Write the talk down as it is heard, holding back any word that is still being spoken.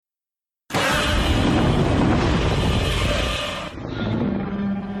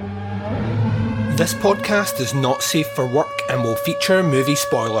This podcast is not safe for work and will feature movie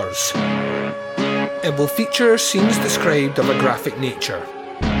spoilers. It will feature scenes described of a graphic nature.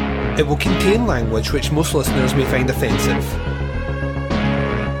 It will contain language which most listeners may find offensive.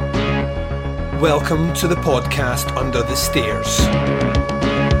 Welcome to the podcast Under the Stairs.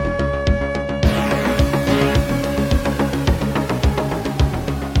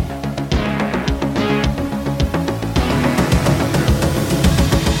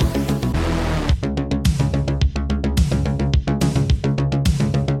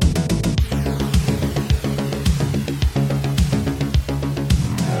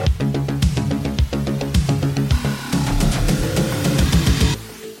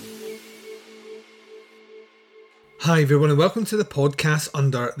 Hi everyone and welcome to the podcast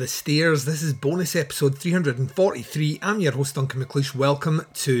Under the Stairs. This is bonus episode 343. I'm your host Duncan McLeish. Welcome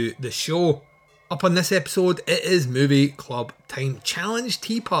to the show. Up on this episode, it is movie club time. Challenge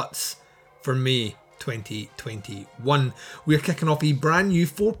Teapots for May 2021. We're kicking off a brand new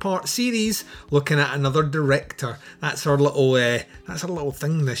 4-part series looking at another director. That's our little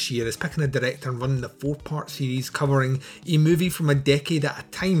thing this year, is picking a director and running the 4-part series covering a movie from a decade at a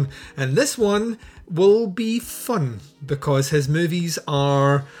time. And this one will be fun because his movies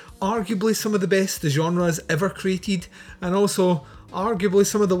are arguably some of the best the genre has ever created, and also arguably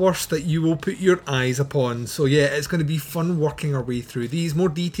some of the worst that you will put your eyes upon. So yeah, it's going to be fun working our way through these. More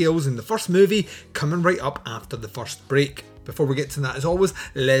details in the first movie coming right up after the first break. Before we get to that, as always,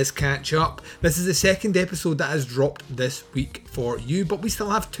 let's catch up. This is the second episode that has dropped this week for you, but we still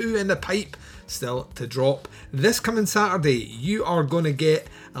have 2 in the pipe still to drop. This coming Saturday, you are going to get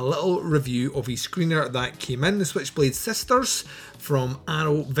a little review of a screener that came in, The Switchblade Sisters from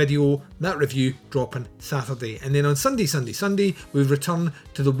Arrow Video. That review dropping Saturday. And then on Sunday, we return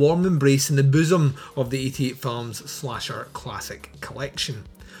to the warm embrace in the bosom of the 88 Films Slasher Classic Collection.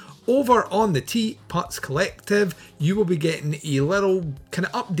 Over on the Teapots Collective, you will be getting a little kind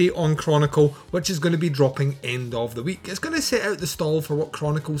of update on Chronicle, which is going to be dropping end of the week. It's going to set out the stall for what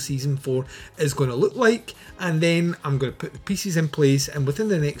Chronicle Season 4 is going to look like, and then I'm going to put the pieces in place, and within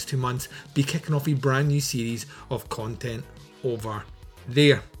the next 2 months, be kicking off a brand new series of content over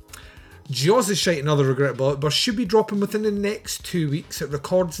there. Jaws is shite, another regrettable outburst, should be dropping within the next 2 weeks. It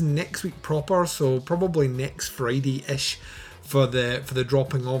records next week proper, so probably next Friday-ish for the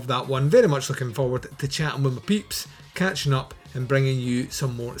dropping of that one. Very much looking forward to chatting with my peeps, catching up and bringing you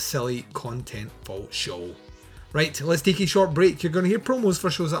some more silly content for show. Right, let's take a short break. You're going to hear promos for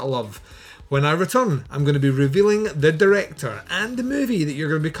shows that I love. When I return, I'm going to be revealing the director and the movie that you're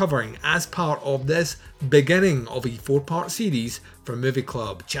going to be covering as part of this beginning of a 4-part series for Movie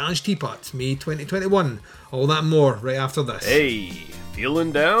Club Challenge Teapots May 2021. All that and more right after this. Hey,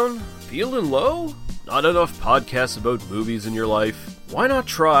 feeling down? Feeling low? Not enough podcasts about movies in your life? Why not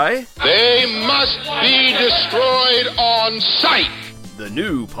try They Must Be Destroyed on Sight, the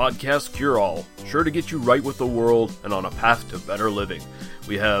new podcast cure-all, sure to get you right with the world and on a path to better living.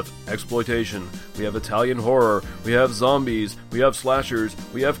 We have exploitation, we have Italian horror, we have zombies, we have slashers,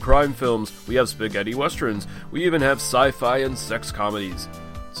 we have crime films, we have spaghetti westerns, we even have sci-fi and sex comedies.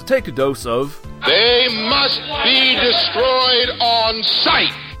 So take a dose of They Must Be Destroyed on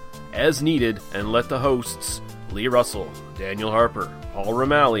Sight as needed, and let the hosts, Lee Russell, Daniel Harper, Paul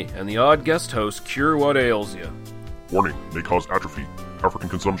Romali, and the odd guest host cure what ails you. Warning, may cause atrophy, African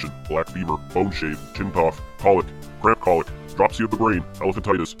consumption, black fever, bone shave, chin cough, colic, cramp colic, dropsy of the brain,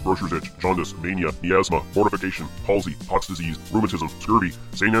 elephantitis, grocer's itch, jaundice, mania, miasma, mortification, palsy, Pott's disease, rheumatism, scurvy,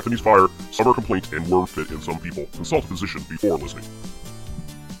 St. Anthony's fire, summer complaint, and worm fit in some people. Consult a physician before listening.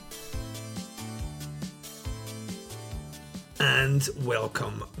 And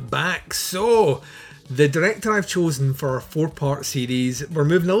welcome back. So, the director I've chosen for our 4-part series, we're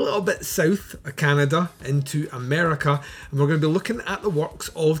moving a little bit south of Canada into America, and we're going to be looking at the works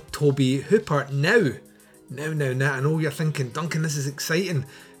of Tobe Hooper. Now, I know you're thinking, Duncan, this is exciting,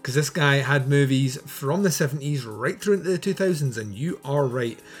 because this guy had movies from the 70s right through into the 2000s, and you are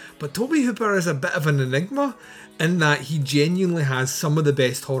right. But Tobe Hooper is a bit of an enigma in that he genuinely has some of the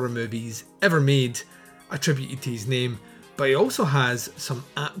best horror movies ever made attributed to his name. But he also has some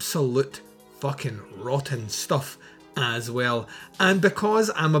absolute fucking rotten stuff as well. And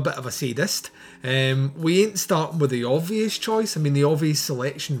because I'm a bit of a sadist, we ain't starting with the obvious choice. I mean, the obvious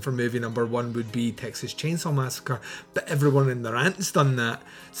selection for movie number 1 would be Texas Chainsaw Massacre, but everyone in their aunt's done that.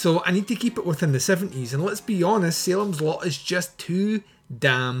 So I need to keep it within the 70s. And let's be honest, Salem's Lot is just too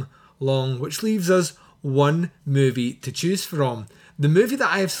damn long, which leaves us one movie to choose from. The movie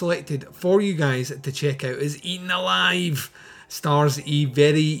that I have selected for you guys to check out is Eaten Alive. stars a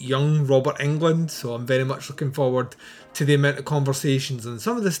very young Robert Englund, so I'm very much looking forward to the amount of conversations and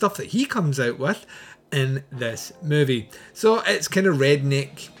some of the stuff that he comes out with in this movie. So it's kind of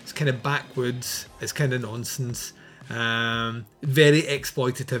redneck, it's kind of backwoods, it's kind of nonsense, very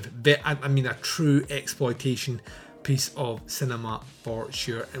exploitative, a true exploitation piece of cinema for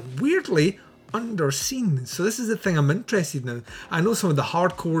sure, and weirdly underseen. So this is the thing I'm interested in. I know some of the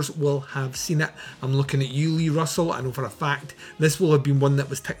hardcores will have seen it. I'm looking at you, Lee Russell. I know for a fact this will have been one that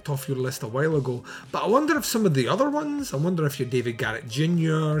was ticked off your list a while ago, but I wonder if some of the other ones, I wonder if your David Garrett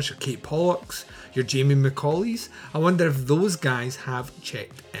Jr.'s, your Kate Pollocks, your Jamie McCauley's, I wonder if those guys have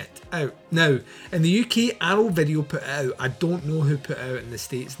checked it out. Now, in the UK, Arrow Video put it out. I don't know who put it out in the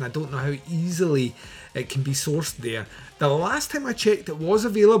States, and I don't know how easily it can be sourced there. The last time I checked, it was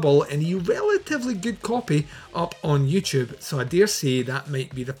available in a relatively good copy up on YouTube, so I dare say that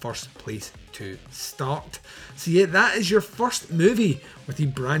might be the first place to start. So yeah, that is your first movie with a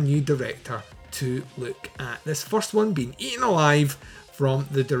brand new director to look at. This first one being Eaten Alive from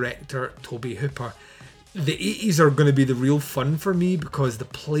the director Tobe Hooper. The 80s are going to be the real fun for me because the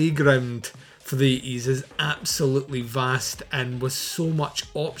playground for the 80s is absolutely vast, and with so much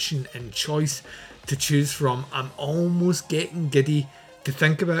option and choice to choose from, I'm almost getting giddy to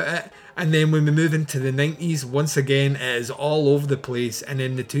think about it. And then when we move into the 90s, once again, it is all over the place, and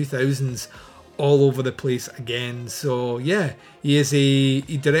in the 2000s, all over the place again. So yeah, he is a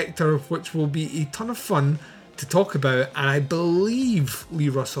director which will be a ton of fun to talk about, and I believe, Lee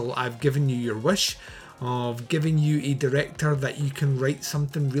Russell, I've given you your wish of giving you a director that you can write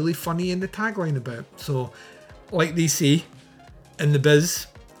something really funny in the tagline about. So, like they say in the biz,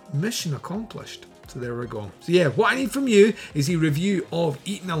 mission accomplished. So there we go. So yeah, what I need from you is a review of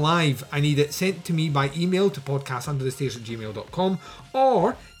Eaten Alive. I need it sent to me by email to podcastunderthestairs@gmail.com,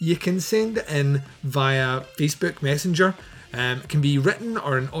 or you can send it in via Facebook Messenger. It can be written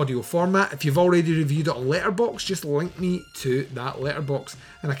or in audio format. If you've already reviewed it on Letterboxd, just link me to that Letterboxd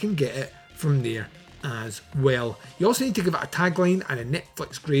and I can get it from there as well. You also need to give it a tagline and a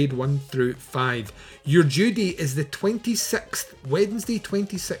Netflix grade 1 through 5. Your due date is the 26th, Wednesday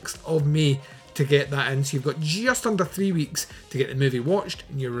 26th of May to get that in. So you've got just under 3 weeks to get the movie watched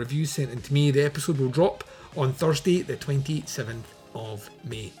and your review sent in to me. The episode will drop on Thursday the 27th of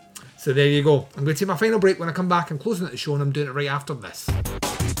May. So there you go. I'm going to take my final break. When I come back, I'm closing out the show and I'm doing it right after this.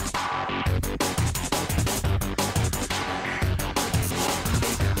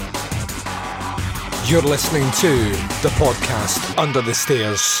 You're listening to the podcast Under the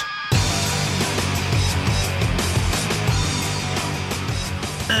Stairs.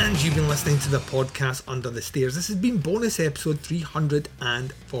 And you've been listening to the podcast Under the Stairs. This has been bonus episode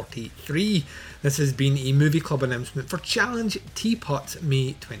 343. This has been a movie club announcement for Challenge Teapots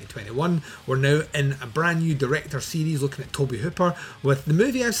May 2021. We're now in a brand new director series looking at Tobe Hooper with the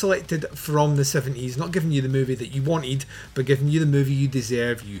movie I've selected from the 70s. Not giving you the movie that you wanted, but giving you the movie you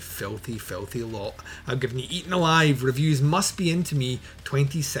deserve, you filthy, filthy lot. I've given you Eaten Alive. Reviews must be in to me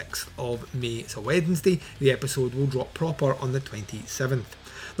 26th of May. It's a Wednesday. The episode will drop proper on the 27th.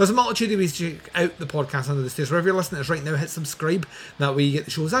 There's a multitude of ways to check out the podcast Under the Stairs. Wherever you're listening to us right now, hit subscribe. That way you get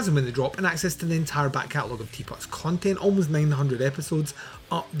the shows as and when they drop and access to the entire back catalogue of Teapot's content. Almost 900 episodes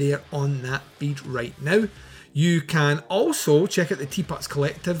up there on that feed right now. You can also check out the Teapots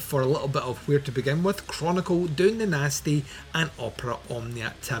Collective for a little bit of where to begin with. Chronicle, Down the Nasty and Opera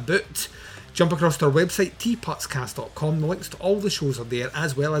Omnia to boot. Jump across to our website, teapotscast.com. The links to all the shows are there,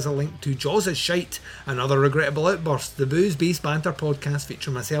 as well as a link to Jaws is Shite, Another Regrettable Outburst, the booze-based banter podcast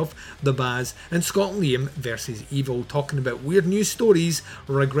featuring myself, The Baz, and Scott and Liam versus Evil, talking about weird news stories,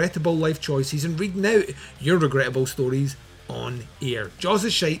 regrettable life choices, and reading out your regrettable stories on air. Jaws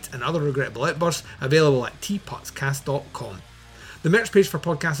is Shite, Another Regrettable Outburst, available at teapotscast.com. The merch page for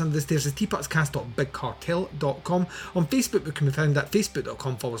Podcasts Under the Stairs is teapotscast.bigcartel.com. On Facebook, we can be found at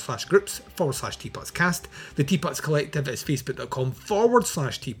facebook.com/groups/teapotscast. The Teapots Collective is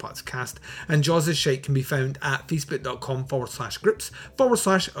facebook.com/teapotscast. And Jaws is Shite can be found at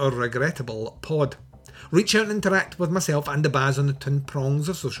facebook.com/groups/regrettablepod. Reach out and interact with myself and the Baz on the twin prongs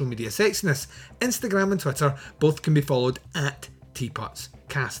of social media sexiness. Instagram and Twitter both can be followed at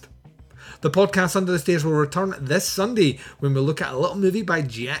teapotscast. The podcast Under the Stairs will return this Sunday when we look at a little movie by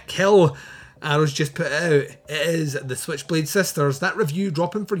Jack Hill. Arrow's just put it out. It is The Switchblade Sisters. That review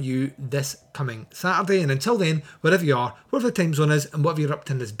dropping for you this coming Saturday. And until then, wherever you are, wherever the time zone is, and whatever you're up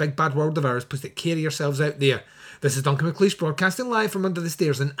to in this big bad world of ours, please take care of yourselves out there. This is Duncan McLeish broadcasting live from Under the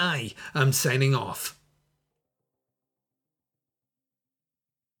Stairs, and I am signing off.